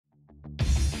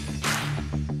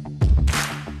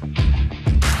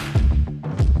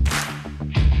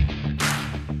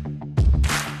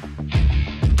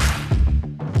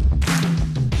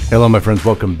Hello, my friends.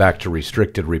 Welcome back to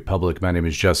Restricted Republic. My name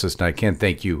is Justus Knight. I can't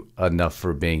thank you enough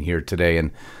for being here today.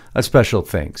 And a special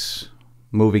thanks.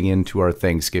 Moving into our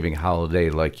Thanksgiving holiday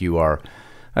like you are,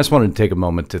 I just wanted to take a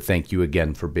moment to thank you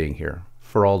again for being here,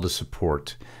 for all the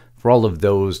support, for all of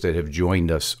those that have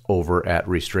joined us over at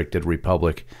Restricted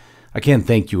Republic. I can't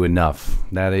thank you enough.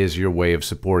 That is your way of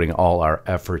supporting all our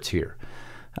efforts here.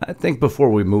 I think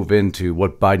before we move into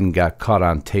what Biden got caught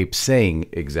on tape saying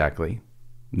exactly,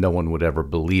 no one would ever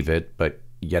believe it, but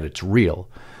yet it's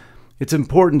real. It's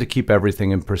important to keep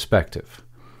everything in perspective.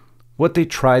 What they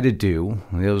try to do,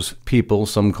 those people,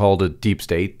 some called it deep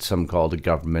state, some called it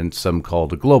government, some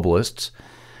called it globalists,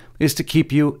 is to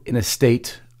keep you in a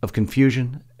state of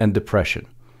confusion and depression.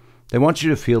 They want you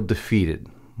to feel defeated,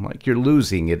 like you're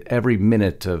losing at every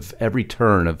minute of every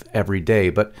turn of every day,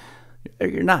 but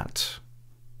you're not.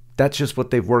 That's just what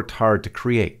they've worked hard to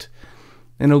create.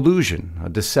 An illusion, a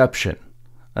deception.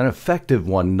 An effective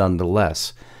one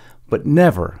nonetheless, but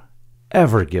never,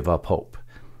 ever give up hope.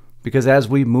 Because as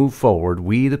we move forward,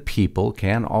 we the people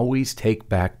can always take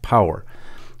back power.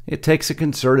 It takes a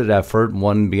concerted effort,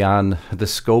 one beyond the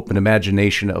scope and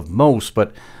imagination of most,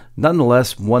 but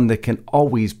nonetheless one that can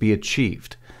always be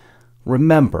achieved.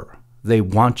 Remember, they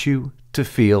want you to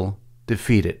feel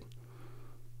defeated.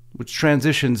 Which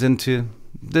transitions into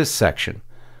this section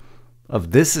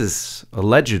of this is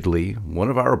allegedly one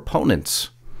of our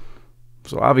opponents.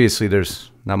 So obviously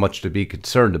there's not much to be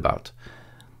concerned about.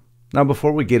 Now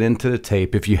before we get into the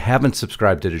tape, if you haven't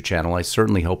subscribed to the channel, I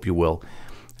certainly hope you will.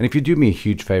 And if you do me a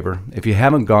huge favor, if you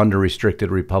haven't gone to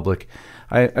Restricted Republic,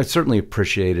 I'd certainly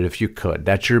appreciate it if you could.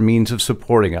 That's your means of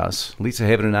supporting us. Lisa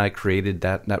Haven and I created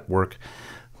that network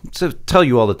to tell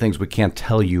you all the things we can't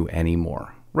tell you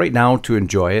anymore. Right now, to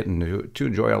enjoy it and to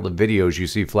enjoy all the videos you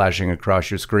see flashing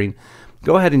across your screen,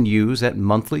 go ahead and use at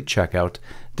monthly checkout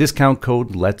discount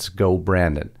code Let's Go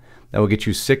Brandon. That will get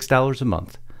you $6 a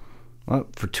month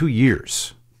for 2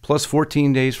 years, plus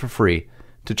 14 days for free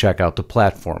to check out the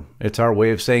platform. It's our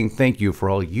way of saying thank you for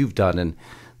all you've done and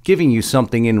giving you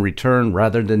something in return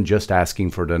rather than just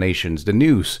asking for donations. The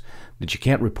news that you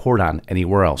can't report on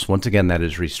anywhere else. Once again, that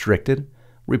is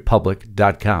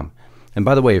restrictedrepublic.com. And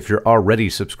by the way, if you're already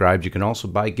subscribed, you can also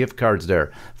buy gift cards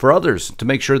there for others to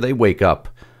make sure they wake up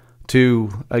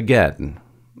to, again,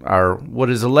 what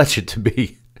is alleged to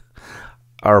be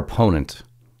our opponent.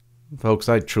 Folks,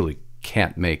 I truly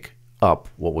can't make up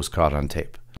what was caught on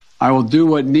tape. I will do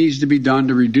what needs to be done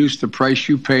to reduce the price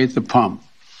you pay at the pump.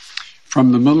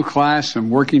 From the middle class and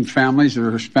working families that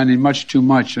are spending much too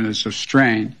much, and it's a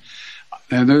strain.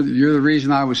 And you're the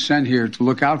reason I was sent here to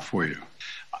look out for you.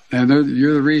 And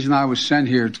you're the reason I was sent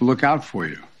here to look out for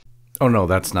you. Oh, no,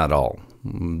 that's not all.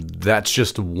 That's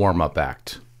just a warm-up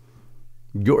act.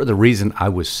 You're the reason I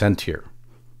was sent here,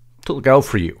 to look out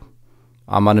for you.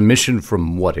 I'm on a mission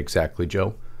from what exactly,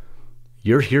 Joe?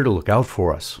 You're here to look out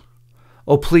for us.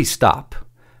 Oh, please stop.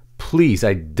 Please,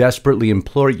 I desperately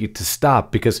implore you to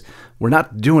stop because we're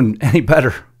not doing any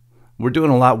better. We're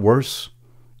doing a lot worse.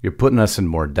 You're putting us in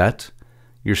more debt.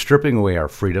 You're stripping away our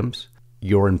freedoms.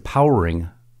 You're empowering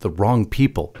the wrong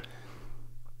people.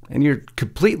 And you're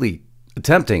completely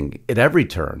attempting at every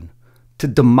turn to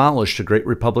demolish the great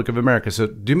Republic of America. So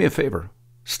do me a favor.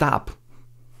 Stop.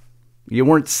 You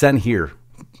weren't sent here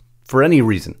for any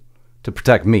reason to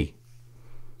protect me.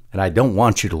 And I don't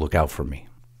want you to look out for me.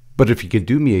 But if you could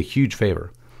do me a huge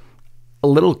favor, a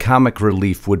little comic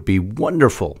relief would be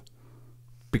wonderful.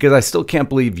 Because I still can't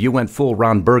believe you went full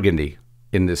Ron Burgundy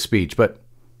in this speech, but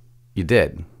you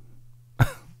did.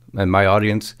 And my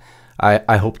audience,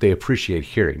 I hope they appreciate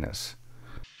hearing this.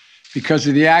 Because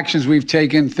of the actions we've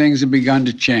taken, things have begun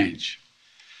to change.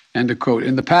 End of quote.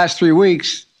 In the past 3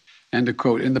 weeks, end of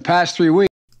quote. In the past 3 weeks.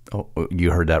 Oh,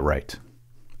 you heard that right.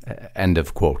 End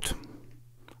of quote.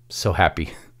 So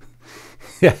happy.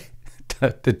 Yeah,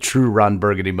 the true Ron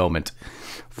Burgundy moment.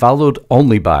 Followed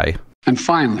only by. And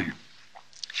finally,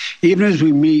 even as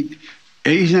we meet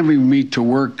to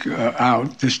work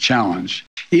out this challenge,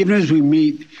 it's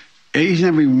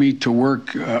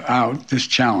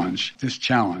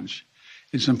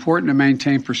important to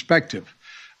maintain perspective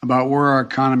about where our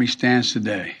economy stands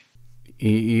today.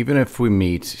 Even if we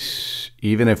meet,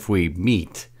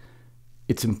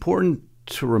 it's important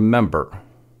to remember,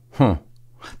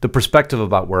 the perspective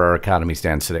about where our economy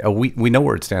stands today. Oh, we know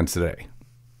where it stands today.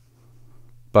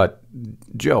 But,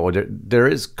 Joe, there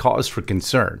is cause for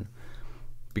concern.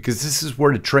 Because this is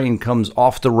where the train comes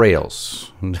off the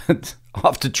rails,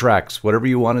 off the tracks, whatever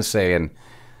you want to say. And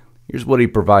here's what he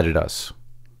provided us.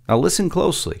 Now listen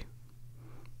closely.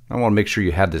 I want to make sure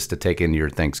you had this to take into your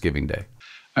Thanksgiving day.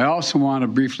 I also want to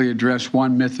briefly address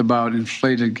one myth about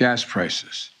inflated gas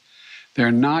prices.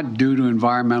 They're not due to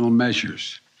environmental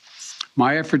measures.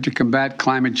 My effort to combat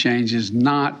climate change is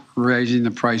not raising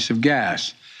the price of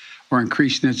gas or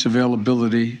increasing its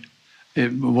availability.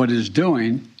 What it's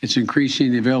doing, it's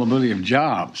increasing the availability of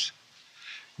jobs.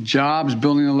 Jobs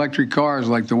building electric cars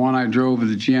like the one I drove at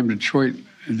the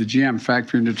GM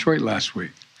factory in Detroit last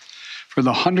week. For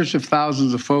the hundreds of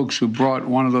thousands of folks who brought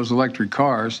one of those electric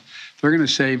cars, they're going to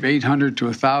save $800 to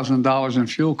 $1,000 in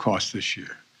fuel costs this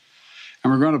year.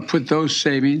 And we're going to put those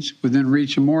savings within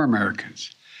reach of more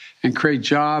Americans and create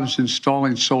jobs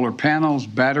installing solar panels,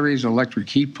 batteries, electric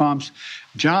heat pumps,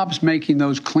 jobs making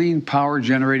those clean power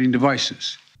generating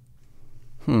devices.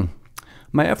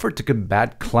 My effort to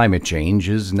combat climate change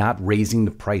is not raising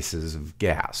the prices of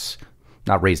gas.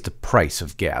 Not raise the price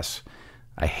of gas.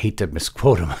 I hate to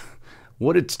misquote him.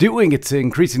 What it's doing, it's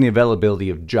increasing the availability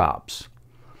of jobs.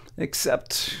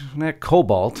 Except that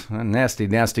cobalt, a nasty,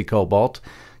 nasty cobalt,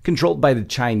 controlled by the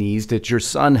Chinese that your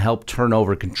son helped turn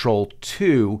over control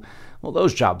to, well,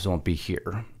 those jobs won't be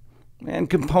here. And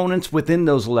components within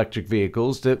those electric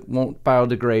vehicles that won't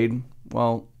biodegrade,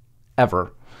 well,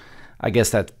 ever. I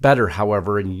guess that's better,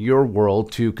 however, in your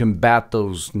world to combat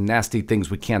those nasty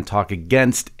things we can't talk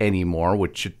against anymore,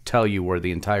 which should tell you where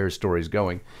the entire story is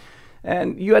going.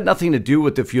 And you had nothing to do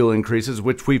with the fuel increases,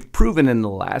 which we've proven in the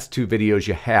last two videos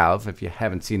you have. If you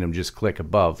haven't seen them, just click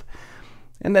above.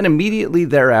 And then immediately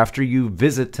thereafter, you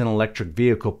visit an electric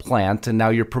vehicle plant, and now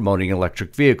you're promoting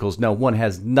electric vehicles. Now, one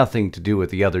has nothing to do with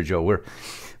the other, Joe. We're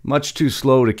much too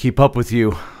slow to keep up with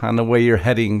you on the way you're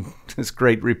heading, this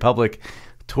great republic,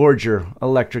 towards your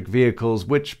electric vehicles,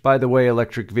 which, by the way,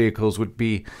 electric vehicles would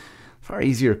be far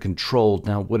easier controlled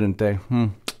now, wouldn't they?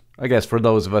 I guess for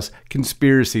those of us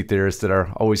conspiracy theorists that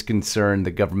are always concerned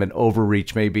the government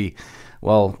overreach may be,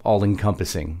 well,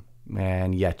 all-encompassing.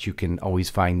 And yet you can always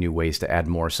find new ways to add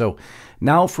more. So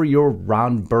now for your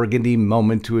Ron Burgundy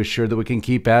moment to assure that we can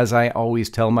keep, as I always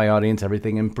tell my audience,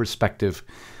 everything in perspective.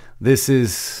 This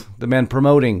is the man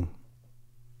promoting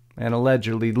and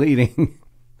allegedly leading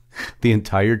the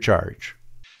entire charge.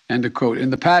 End of quote. In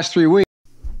the past 3 weeks.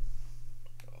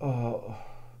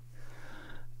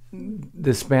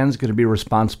 This man's going to be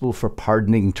responsible for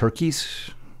pardoning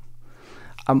turkeys.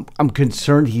 I'm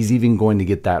concerned he's even going to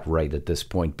get that right at this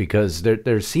point, because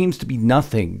there seems to be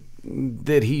nothing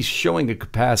that he's showing a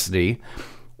capacity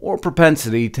or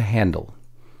propensity to handle.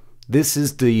 This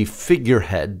is the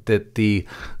figurehead that the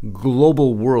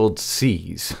global world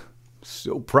sees.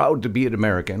 So proud to be an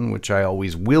American, which I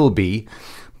always will be,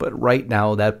 but right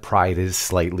now that pride is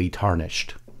slightly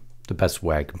tarnished, the best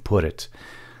way I can put it.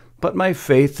 But my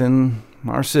faith in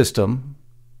our system,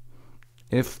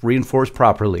 if reinforced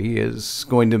properly, is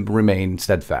going to remain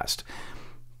steadfast.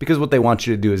 Because what they want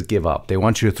you to do is give up. They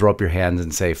want you to throw up your hands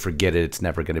and say, forget it, it's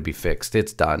never going to be fixed.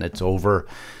 It's done, it's over.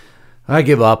 I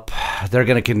give up. They're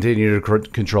going to continue to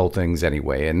control things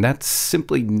anyway. And that's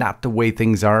simply not the way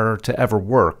things are to ever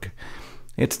work.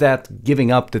 It's that giving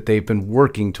up that they've been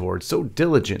working towards so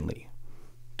diligently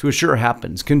to assure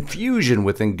happens. Confusion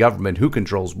within government, who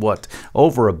controls what,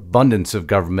 overabundance of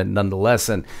government nonetheless,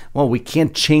 and, well, we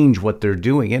can't change what they're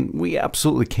doing, and we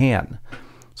absolutely can.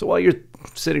 So while you're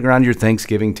sitting around your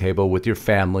Thanksgiving table with your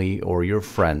family or your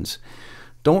friends,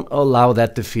 don't allow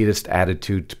that defeatist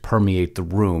attitude to permeate the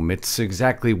room. It's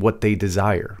exactly what they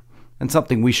desire, and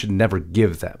something we should never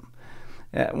give them.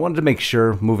 I wanted to make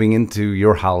sure, moving into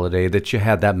your holiday, that you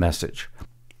had that message.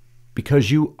 Because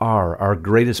you are our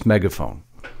greatest megaphone.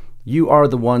 You are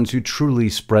the ones who truly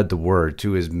spread the word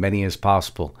to as many as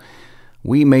possible.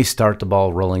 We may start the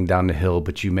ball rolling down the hill,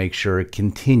 but you make sure it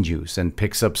continues and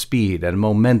picks up speed and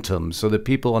momentum so that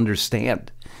people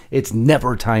understand it's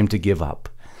never time to give up.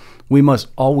 We must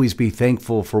always be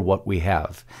thankful for what we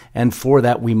have, and for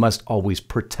that we must always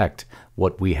protect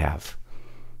what we have.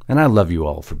 And I love you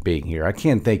all for being here. I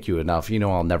can't thank you enough. You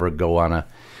know I'll never go on a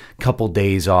couple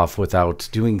days off without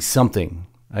doing something,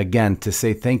 again, to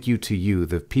say thank you to you,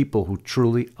 the people who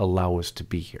truly allow us to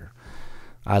be here.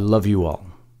 I love you all.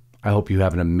 I hope you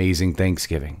have an amazing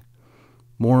Thanksgiving.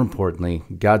 More importantly,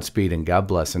 Godspeed and God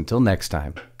bless. Until next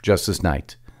time, Justus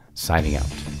Knight, signing out.